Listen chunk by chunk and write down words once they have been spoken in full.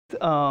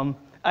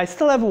I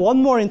still have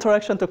one more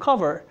interaction to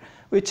cover,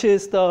 which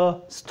is the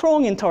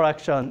strong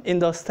interaction in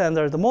the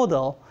standard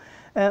model.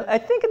 And I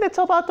think that's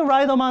about the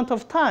right amount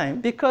of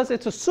time because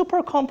it's a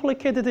super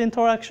complicated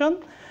interaction.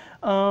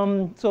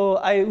 So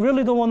I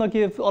really don't want to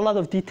give a lot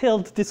of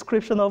detailed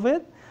description of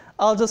it.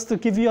 I'll just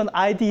give you an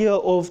idea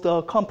of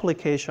the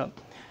complication.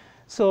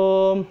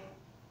 So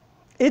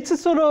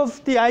it's sort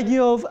of the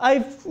idea of,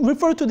 I've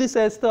referred to this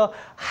as the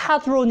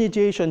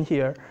hadronization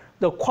here,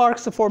 the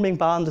quarks forming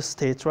bound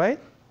states, right?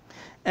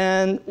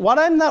 And what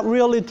I'm not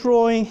really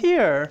drawing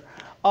here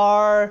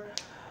are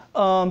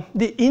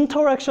the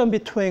interaction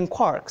between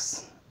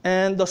quarks.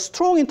 And the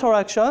strong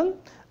interaction,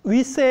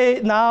 we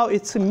say now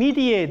it's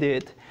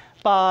mediated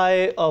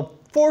by a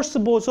force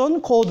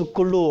boson called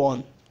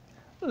gluon,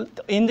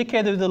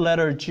 indicated with the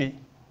letter G.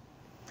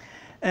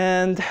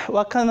 And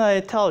what can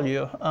I tell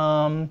you?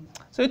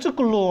 So it's a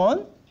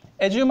gluon.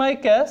 As you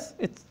might guess,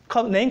 its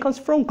name comes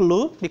from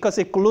glue because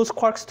it glues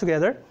quarks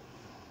together.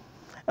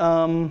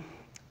 I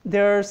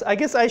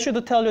guess I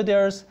should tell you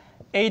there's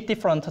 8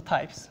 different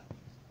types.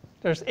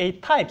 There's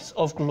 8 types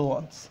of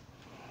gluons.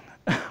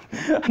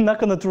 I'm not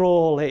going to draw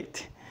all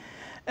 8.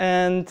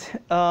 And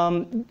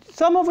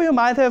some of you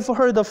might have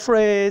heard the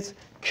phrase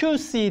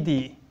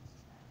QCD,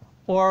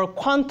 or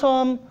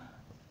quantum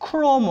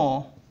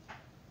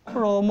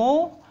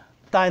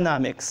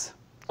chromodynamics.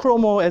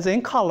 Chromo as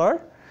in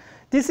color.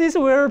 This is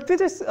where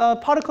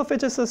particle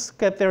physicists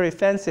get very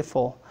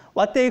fanciful.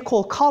 What they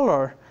call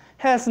color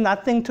has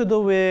nothing to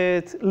do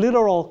with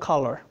literal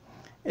color.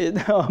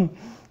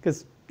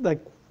 Because like,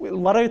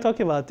 what are you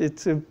talking about?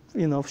 It's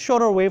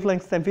shorter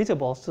wavelength than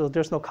visible, so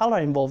there's no color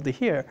involved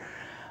here.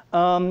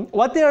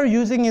 What they are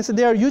using is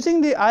they are using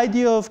the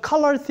idea of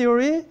color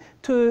theory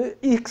to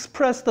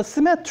express the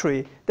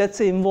symmetry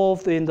that's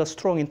involved in the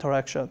strong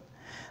interaction.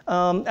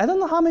 I don't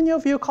know how many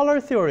of you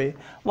color theory.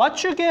 What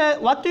do you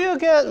get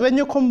when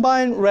you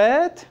combine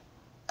red,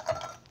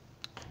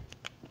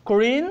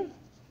 green,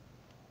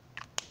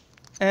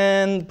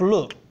 and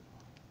blue?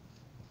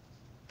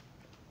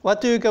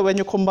 What do you get when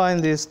you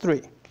combine these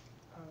 3?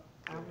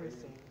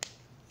 Everything.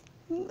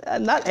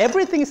 Not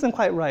everything isn't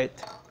quite right.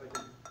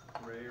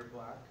 Gray or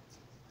black?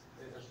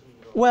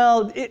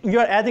 Well,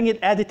 you're adding it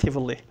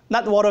additively.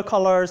 Not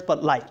watercolors,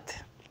 but light.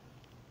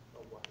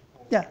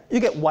 Yeah, you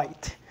get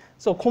white.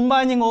 So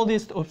combining all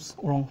these, oops,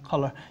 wrong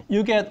color.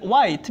 You get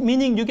white,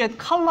 meaning you get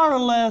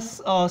colorless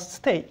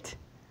state.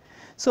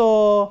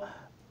 So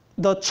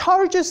the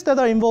charges that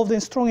are involved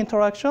in strong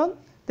interaction,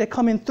 they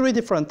come in 3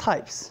 different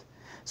types.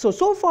 So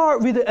far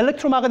with the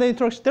electromagnetic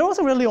interaction, there was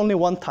really only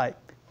one type,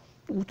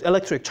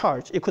 electric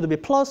charge. It could be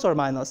plus or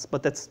minus,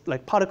 but that's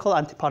like particle,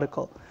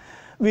 antiparticle.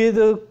 With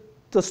the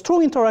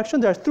strong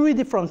interaction, there are 3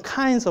 different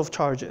kinds of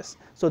charges.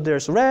 So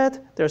there's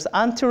red, there's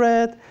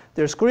anti-red,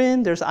 there's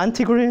green, there's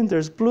anti-green,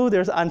 there's blue,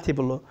 there's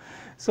anti-blue.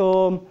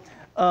 So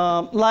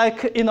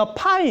like in a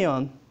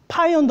pion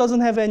doesn't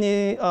have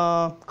any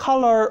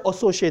color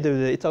associated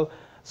with it.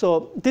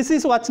 So this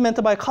is what's meant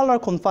by color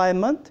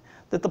confinement,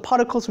 that the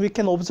particles we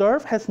can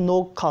observe has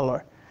no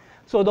color.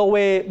 So the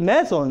way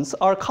mesons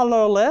are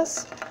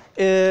colorless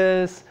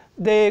is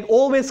they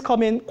always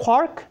come in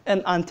quark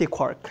and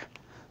anti-quark.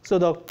 So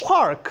the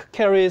quark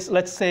carries,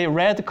 let's say,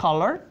 red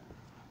color.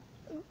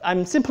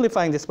 I'm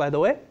simplifying this, by the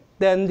way.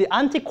 Then the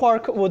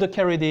anti-quark would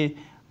carry the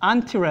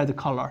anti-red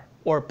color,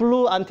 or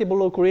blue,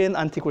 anti-blue, green,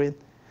 anti-green.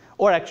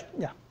 Or actually,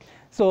 yeah.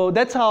 So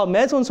that's how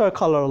mesons are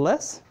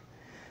colorless.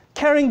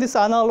 Carrying this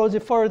analogy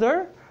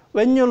further,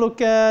 when you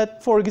look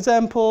at, for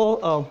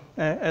example,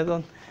 I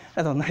don't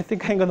know, I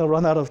think I'm going to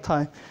run out of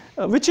time,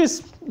 which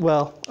is,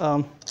 well,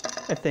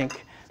 I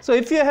think. So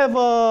if you have,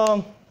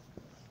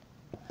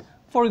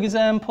 for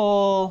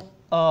example,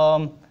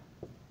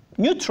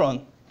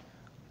 neutron,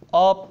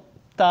 up,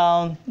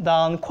 down,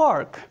 down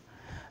quark,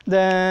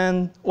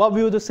 then what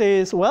we would say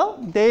is, well,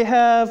 they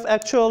have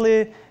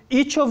actually,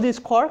 each of these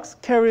quarks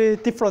carry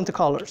different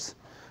colors.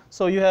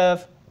 So you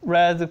have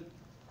red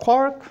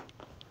quark,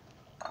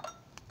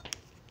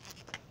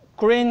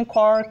 green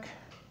quark,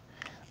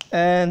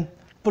 and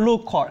blue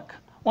quark.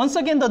 Once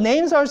again, the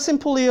names are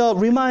simply a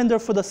reminder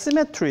for the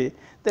symmetry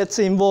that's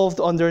involved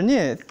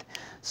underneath.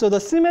 So the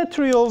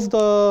symmetry of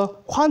the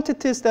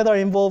quantities that are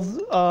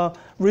involved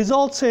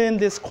results in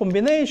this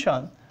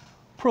combination,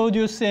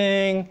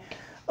 producing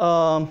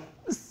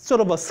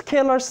sort of a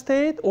scalar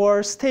state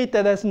or state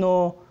that has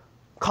no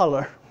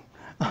color.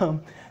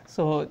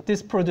 So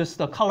this produces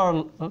the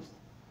colorless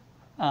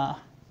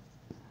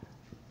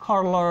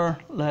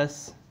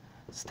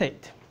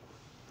state.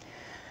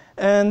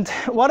 And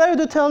what I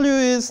would tell you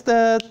is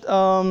that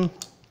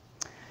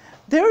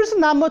there is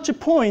not much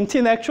point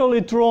in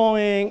actually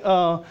drawing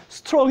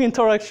strong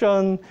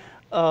interaction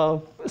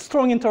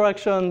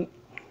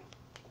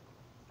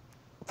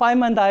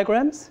Feynman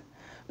diagrams.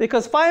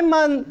 Because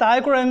Feynman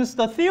diagrams,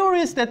 the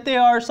theories that they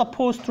are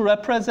supposed to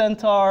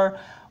represent are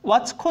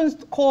what's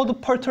called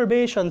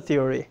perturbation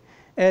theory.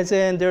 As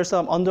in, there's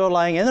some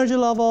underlying energy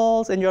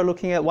levels, and you're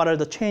looking at what are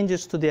the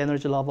changes to the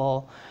energy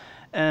level.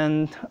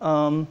 And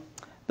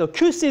the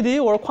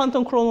QCD, or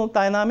quantum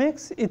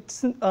chromodynamics,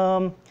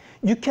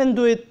 you can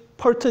do it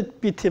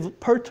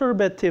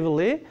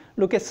perturbatively,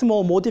 look at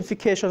small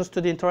modifications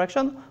to the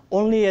interaction,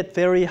 only at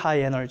very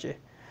high energy.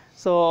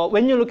 So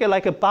when you look at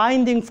like a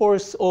binding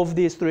force of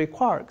these three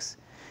quarks,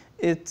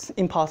 it's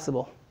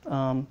impossible.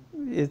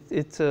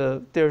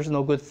 There's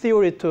no good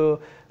theory to,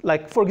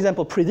 like, for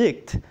example,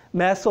 predict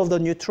mass of the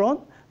neutron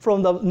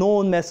from the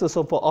known masses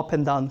of up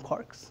and down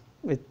quarks.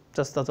 It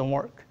just doesn't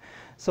work.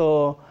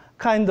 So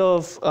kind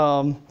of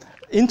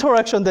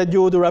interaction that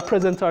you would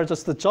represent are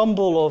just a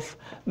jumble of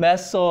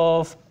mass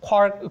of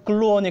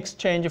quark-gluon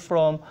exchange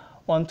from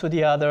one to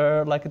the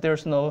other. Like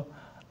there's no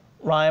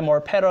rhyme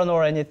or pattern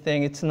or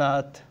anything. It's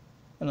not,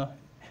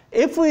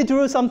 If we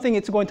drew something,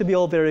 it's going to be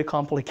all very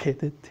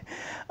complicated.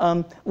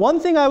 One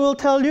thing I will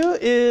tell you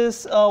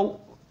is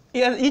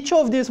at each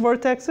of these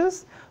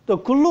vertexes, the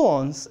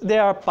gluons, they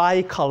are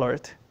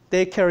bicolored.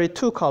 They carry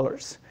two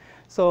colors.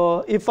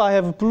 So if I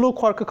have blue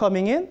quark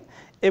coming in,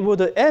 it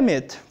would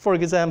emit, for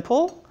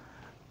example,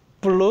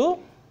 blue,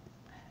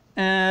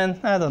 and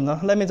I don't know,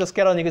 let me just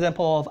get an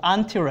example of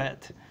anti-red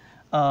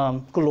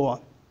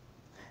gluon.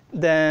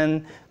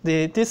 Then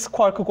this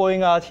quark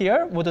going out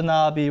here would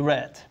now be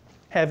red.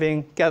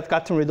 Having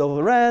gotten rid of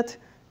red,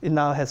 it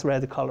now has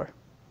red color.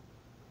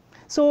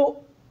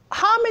 So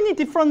how many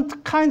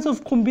different kinds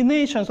of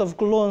combinations of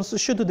gluons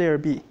should there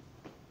be?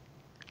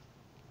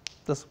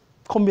 Just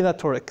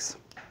combinatorics,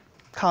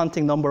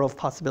 counting number of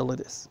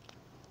possibilities.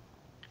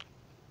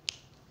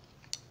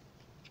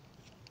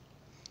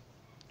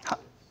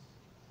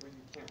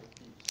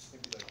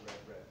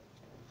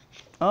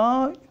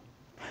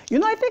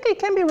 I think it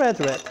can be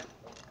red-red.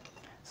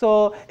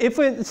 So if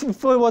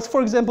it was,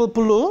 for example,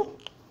 blue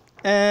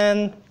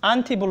and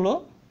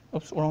anti-blue,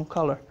 oops, wrong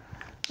color.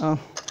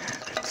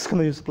 Just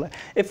gonna use black.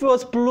 If it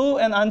was blue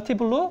and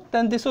anti-blue,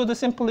 then this would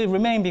simply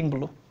remain being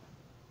blue.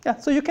 Yeah,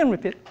 so you can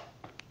repeat.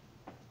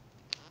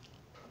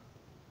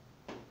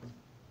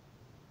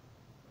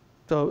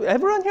 So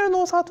everyone here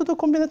knows how to do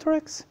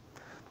combinatorics?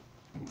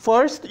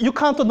 First, you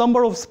count the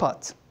number of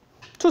spots,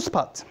 2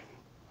 spots.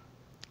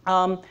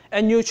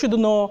 And you should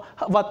know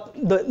what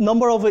the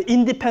number of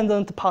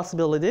independent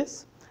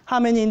possibilities. How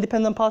many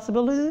independent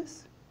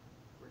possibilities?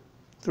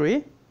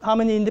 3. How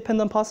many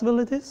independent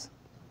possibilities?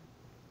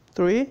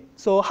 3.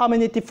 So how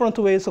many different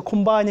ways of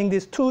combining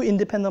these 2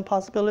 independent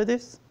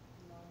possibilities?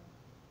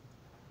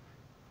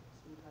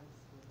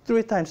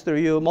 3 times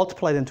 3, you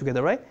multiply them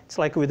together, right? It's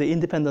like with the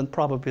independent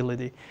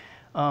probability.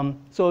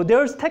 So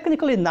there's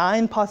technically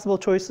 9 possible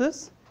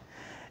choices.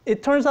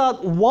 It turns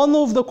out one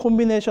of the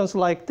combinations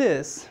like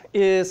this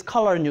is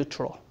color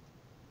neutral.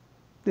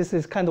 This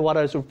is kind of what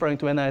I was referring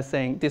to when I was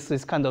saying this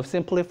is kind of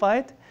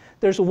simplified.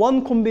 There's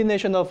one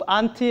combination of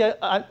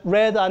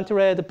red,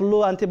 anti-red,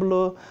 blue,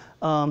 anti-blue,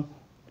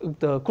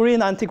 the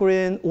green,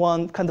 anti-green,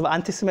 one kind of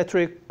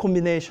anti-symmetric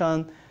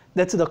combination.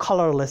 That's the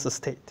colorless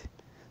state.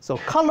 So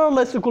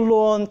colorless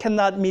gluon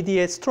cannot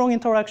mediate strong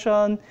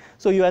interaction.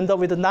 So you end up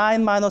with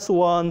 9 minus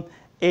 1,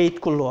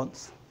 8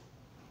 gluons.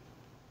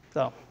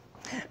 So.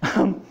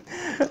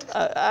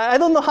 I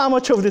don't know how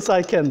much of this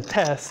I can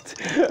test.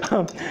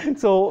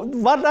 So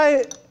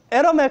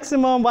at a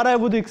maximum, what I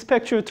would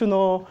expect you to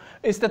know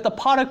is that the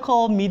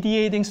particle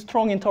mediating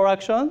strong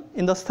interaction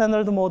in the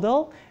standard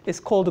model is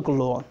called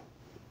gluon.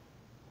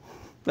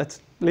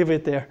 Let's leave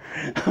it there.